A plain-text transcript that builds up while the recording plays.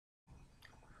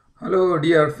Hello,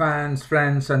 dear fans,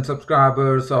 friends, and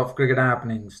subscribers of Cricket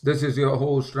Happenings. This is your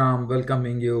host Ram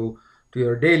welcoming you to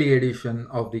your daily edition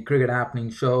of the Cricket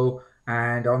Happenings show.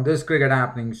 And on this Cricket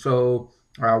Happenings show,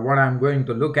 what I'm going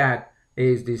to look at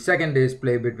is the second day's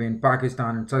play between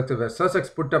Pakistan and Sussex, where Sussex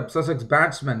put up Sussex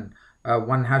batsmen.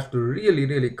 One has to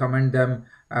really commend them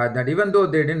that even though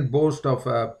they didn't boast of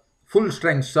a full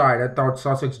strength side, I thought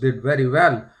Sussex did very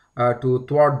well to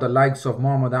thwart the likes of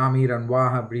Mohammad Amir and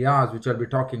Wahab Riaz, which I'll be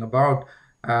talking about.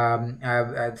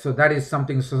 So that is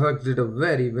something Sussex did a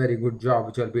very good job,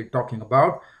 which I'll be talking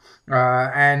about.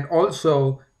 And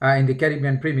also in the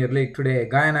Caribbean Premier League today,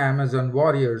 Guyana Amazon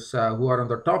Warriors, who are on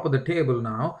the top of the table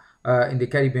now in the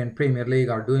Caribbean Premier League,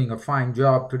 are doing a fine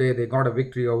job. Today they got a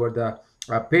victory over the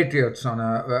Patriots on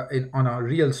a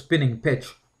real spinning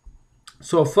pitch.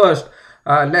 So first,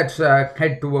 let's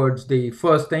head towards the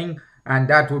first thing, and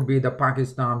that would be the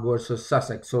Pakistan versus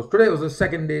Sussex. So today was the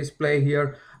second day's play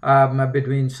here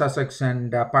between Sussex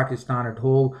and Pakistan at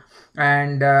home,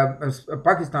 and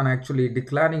Pakistan actually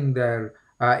declaring their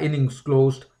innings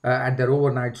closed at their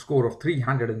overnight score of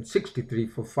 363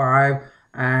 for 5.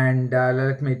 And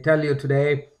let me tell you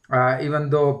today, oh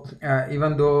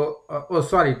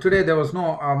sorry, today there was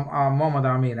no Mohammad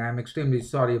Amir. I'm extremely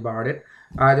sorry about it.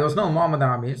 There was no Mohammad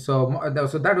Amir, so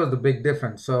that was the big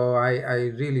difference. So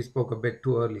I really spoke a bit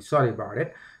too early. Sorry about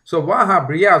it. So Wahab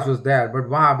Riaz was there, but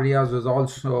Wahab Riaz was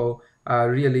also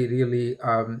really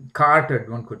carted,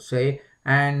 one could say.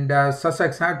 And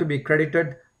Sussex had to be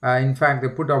credited. In fact, they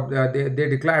put up they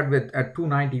declared with at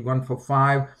 291 for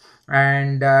 5,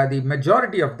 and the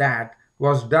majority of that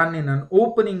was done in an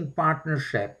opening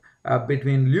partnership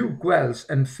between Luke Wells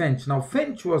and Finch. Now,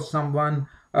 Finch was someone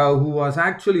who was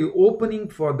actually opening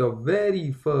for the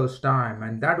very first time,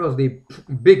 and that was the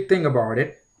big thing about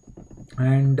it.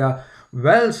 And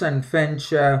Wells and Finch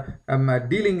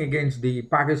dealing against the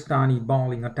Pakistani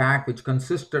bowling attack, which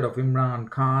consisted of Imran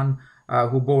Khan,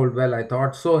 who bowled well, I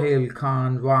thought, Sohail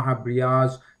Khan, Wahab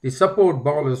Riaz, the support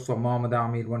bowlers for Mohammad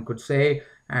Amir, one could say.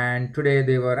 And today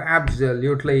they were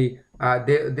absolutely,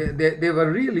 they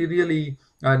were really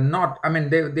not, I mean,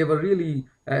 they were really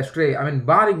astray. I mean,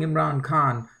 barring Imran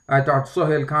Khan, I thought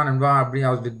Sohail Khan and Wahab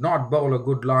Riaz did not bowl a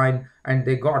good line, and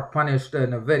they got punished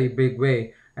in a very big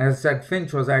way. As I said,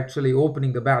 Finch was actually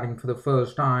opening the batting for the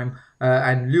first time,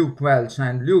 and Luke Wells.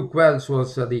 And Luke Wells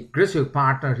was the aggressive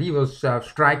partner. He was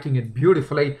striking it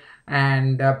beautifully,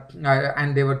 and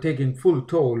they were taking full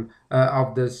toll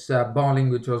of this bowling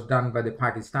which was done by the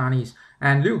Pakistanis.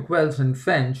 And Luke Wells and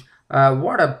Finch,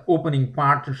 what a opening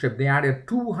partnership. They added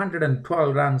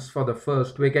 212 runs for the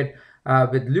first wicket,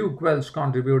 with Luke Wells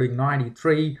contributing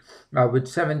 93 with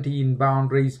 17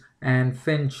 boundaries, and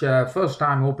Finch, first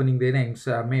time opening the innings,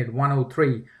 made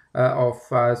 103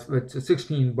 with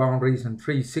 16 boundaries and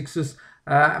 3 sixes.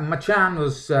 Machan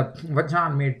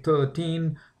made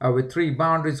 13 with 3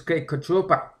 boundaries. Craig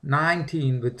Kachopa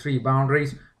 19 with 3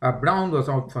 boundaries. Brown was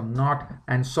out for naught,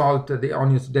 and Salt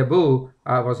on his debut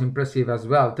was impressive as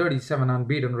well. 37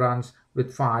 unbeaten runs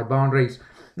with 5 boundaries.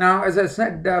 Now, as I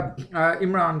said,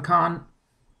 Imran Khan,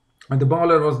 the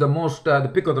bowler, was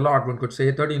the pick of the lot, one could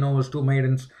say. 13 overs, 2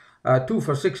 maidens, 2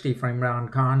 for 60 from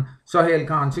Imran Khan. Sohail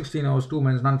Khan, 16 overs, 2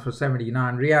 maidens, none for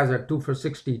 79. Riaz at 2 for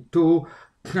 62.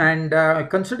 And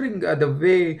considering the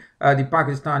way the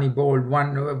Pakistani bowled,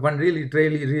 one really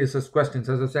raises questions.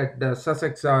 As I said, the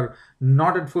Sussex are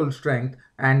not at full strength,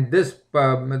 and these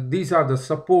are the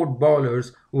support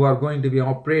bowlers who are going to be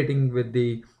operating with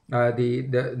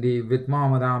with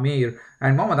Mohammad Amir,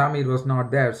 and Mohammad Amir was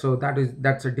not there, so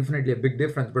that's definitely a big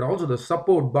difference. But also the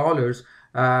support bowlers,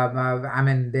 I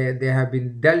mean, they have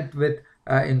been dealt with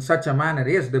in such a manner.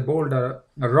 Yes, they bowled a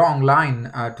wrong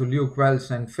line to Luke Wells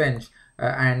and Finch,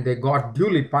 and they got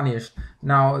duly punished.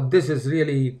 Now, this is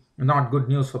really not good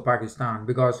news for Pakistan,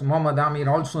 because Mohammad Amir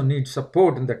also needs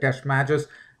support in the test matches,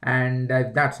 and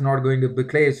if that's not going to be the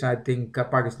case, I think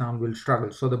Pakistan will struggle.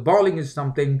 So the bowling is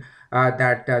something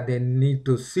that they need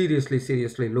to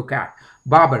seriously look at.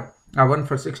 Babar, 1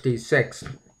 for 66.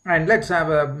 And let's have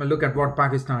a look at what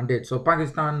Pakistan did. So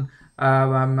Pakistan,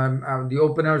 the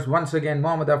openers, once again,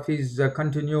 Mohammad Hafiz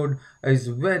continued his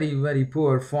very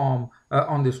poor form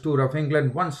on this tour of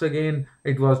England. Once again,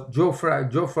 it was Jofra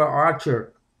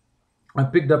Archer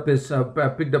picked up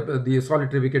the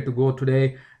solitary wicket to go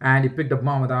today, and he picked up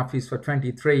Mohammad Hafiz for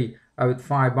 23 with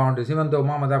 5 boundaries. Even though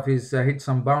Mohammad Hafiz hit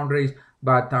some boundaries,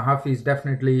 but Hafiz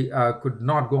definitely could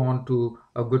not go on to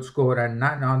a good score, and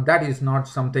now that is not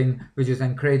something which is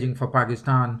encouraging for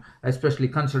Pakistan, especially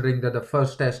considering that the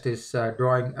first test is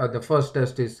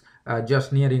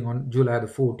just nearing on July the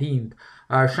 14th.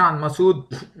 Shan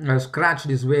Masood scratched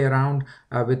his way around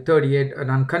with 38, an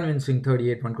unconvincing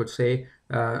 38, one could say,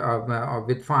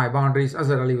 with 5 boundaries.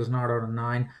 Azhar Ali was not out on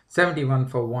 9. 71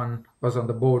 for 1 was on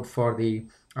the board for the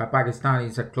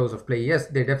Pakistanis at close of play. Yes,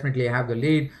 they definitely have the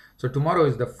lead. So tomorrow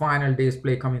is the final day's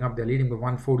play coming up. They're leading by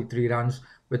 143 runs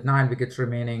with 9 wickets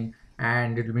remaining,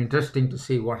 and it'll be interesting to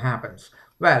see what happens.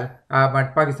 Well,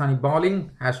 but Pakistani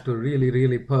bowling has to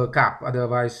really perk up.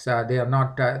 Otherwise, they are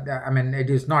not. I mean,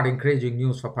 it is not encouraging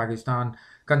news for Pakistan,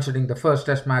 considering the first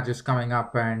Test match is coming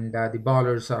up and the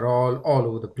bowlers are all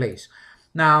over the place.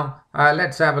 Now,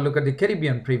 let's have a look at the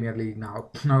Caribbean Premier League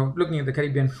now. Now, looking at the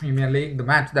Caribbean Premier League, the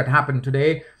match that happened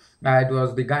today, it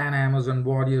was the Guyana Amazon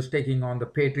Warriors taking on the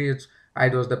Patriots.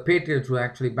 It was the Patriots who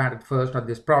actually batted first at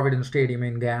this Providence Stadium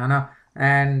in Guyana,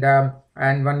 and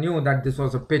one knew that this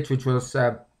was a pitch which was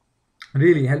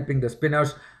really helping the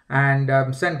spinners.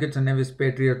 And St. Kitts and Nevis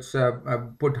Patriots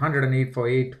put 108 for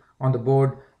 8 on the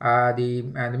board.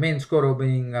 The main scorer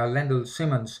being Lendl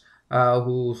Simmons,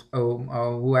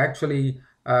 who actually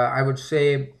I would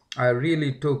say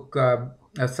really took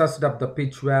sussed up the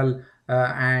pitch well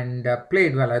and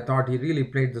played well. I thought he really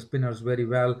played the spinners very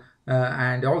well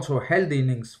and also held the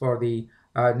innings for the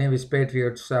Nevis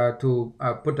Patriots to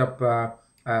put up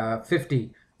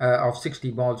 50 of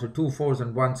 60 balls with 2 4s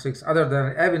and 1 6. Other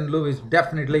than Evan Lewis,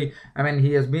 definitely, I mean,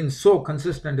 he has been so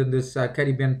consistent in this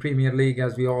Caribbean Premier League,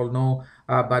 as we all know.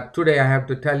 But today I have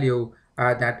to tell you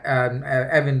that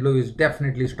Evan Lewis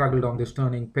definitely struggled on this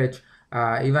turning pitch.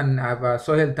 Even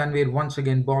Sohail Tanvir once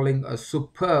again bowling a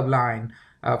superb line.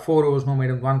 4 overs, no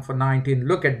maiden, 1 for 19.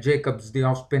 Look at Jacobs, the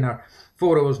off spinner.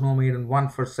 4 overs, no maiden, 1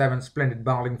 for 7. Splendid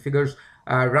bowling figures.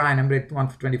 Ryan Emmerich 1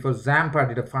 for 24. Zampa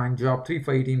did a fine job, 3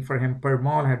 for 18 for him.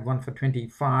 Permal had 1 for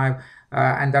 25,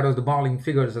 and that was the bowling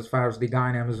figures as far as the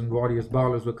Guyana Amazon Warriors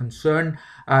bowlers were concerned.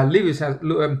 Evan Lewis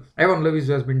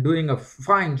has been doing a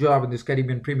fine job in this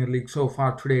Caribbean Premier League so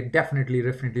far today.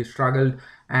 Definitely struggled,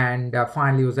 and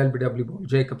finally was LBW ball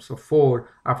Jacobs for 4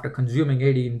 after consuming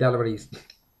 18 deliveries.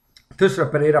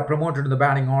 Thisra Pereira, promoted to the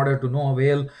batting order to no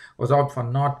avail, was out for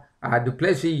naught.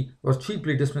 Duplessis was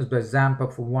cheaply dismissed by Zampa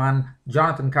for 1.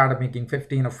 Jonathan Carter making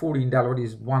 15 of 14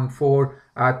 deliveries, 1 4.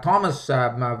 Thomas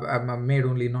made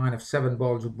only 9 of 7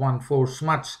 balls with 1 4.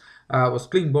 Smuts was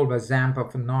clean bowled by Zampa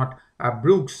for naught.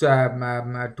 Brooks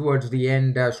towards the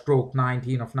end stroked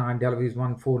 19 of 9 deliveries,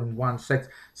 1 4 and 1 6.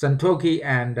 Santoki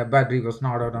and Badri was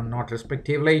not out on naught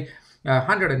respectively.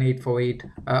 108 for 8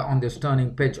 on this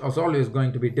turning pitch was always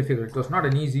going to be difficult. It was not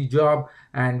an easy job,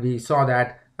 and we saw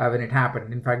that when it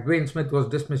happened. In fact, Dwayne Smith was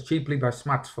dismissed cheaply by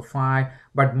Smuts for 5,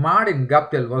 but Martin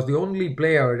Guptill was the only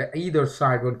player either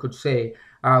side, one could say,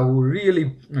 who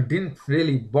really didn't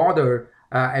really bother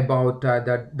about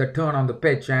the turn on the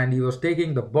pitch, and he was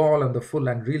taking the ball on the full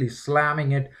and really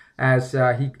slamming it, as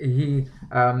he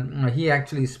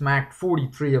actually smacked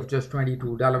 43 of just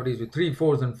 22 deliveries with 3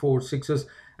 4s and 4 6s.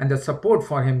 And the support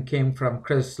for him came from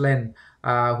Chris Lynn,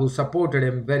 who supported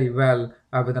him very well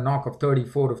with a knock of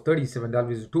 34 of 37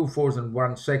 deliveries, 2 4s and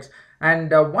 1 6.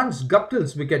 And once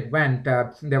Guptill's wicket went,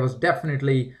 there was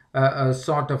definitely a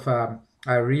sort of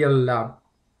a real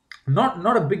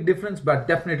not a big difference, but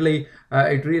definitely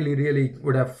it really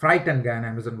would have frightened Guyana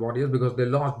Amazon Warriors, because they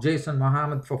lost Jason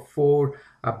Mohammed for 4,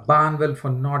 Barnwell for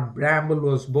naught. Bramble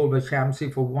was bowled by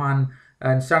Shamsi for 1,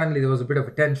 and suddenly there was a bit of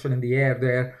a tension in the air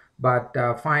there. But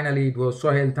finally, it was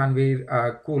Sohail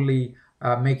Tanvir coolly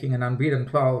making an unbeaten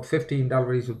 15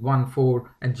 deliveries with 1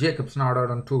 4, and Jacobs not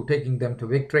out on 2, taking them to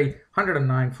victory,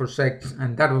 109 for 6,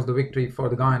 and that was the victory for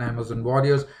the Guyana Amazon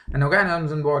Warriors. And the Guyana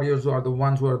Amazon Warriors are the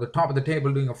ones who are at the top of the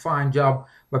table doing a fine job,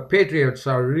 but Patriots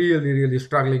are really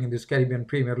struggling in this Caribbean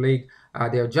Premier League.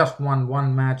 They have just won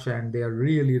 1 match, and they are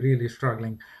really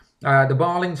struggling. The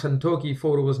bowling, Santoki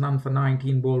 4 overs, none for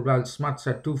 19, bowled well. Smuts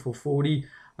at 2 for 40.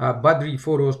 Badri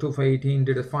 4 overs, 2 for 18,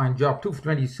 did a fine job. 2 for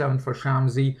 27 for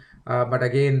Shamsi, but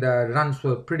again the runs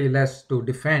were pretty less to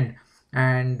defend,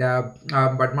 and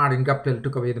but Martin Guptill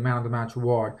took away the man of the match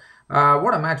award.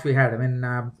 What a match we had! I mean,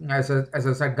 as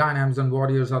I said, Guyana Amazon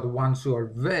Warriors are the ones who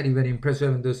are very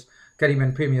impressive in this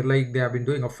Caribbean Premier League. They have been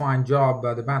doing a fine job.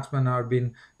 The batsmen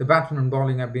and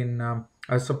bowling have been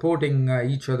supporting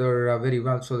each other very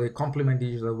well, so they complement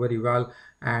each other very well,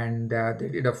 and they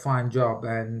did a fine job,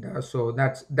 and so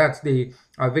that's the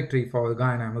victory for the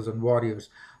Guyana Amazon Warriors.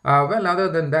 Well, other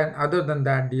than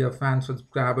that, dear fans,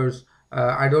 subscribers,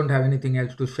 I don't have anything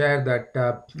else to share.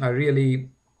 That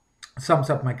really sums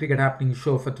up my Cricket Happening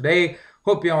show for today.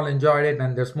 Hope you all enjoyed it,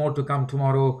 and there's more to come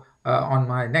tomorrow on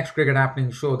my next Cricket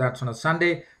Happening show. That's on a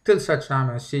Sunday. Till such time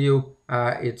I see you,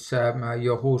 it's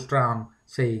your host Ram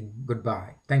saying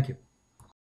goodbye. Thank you.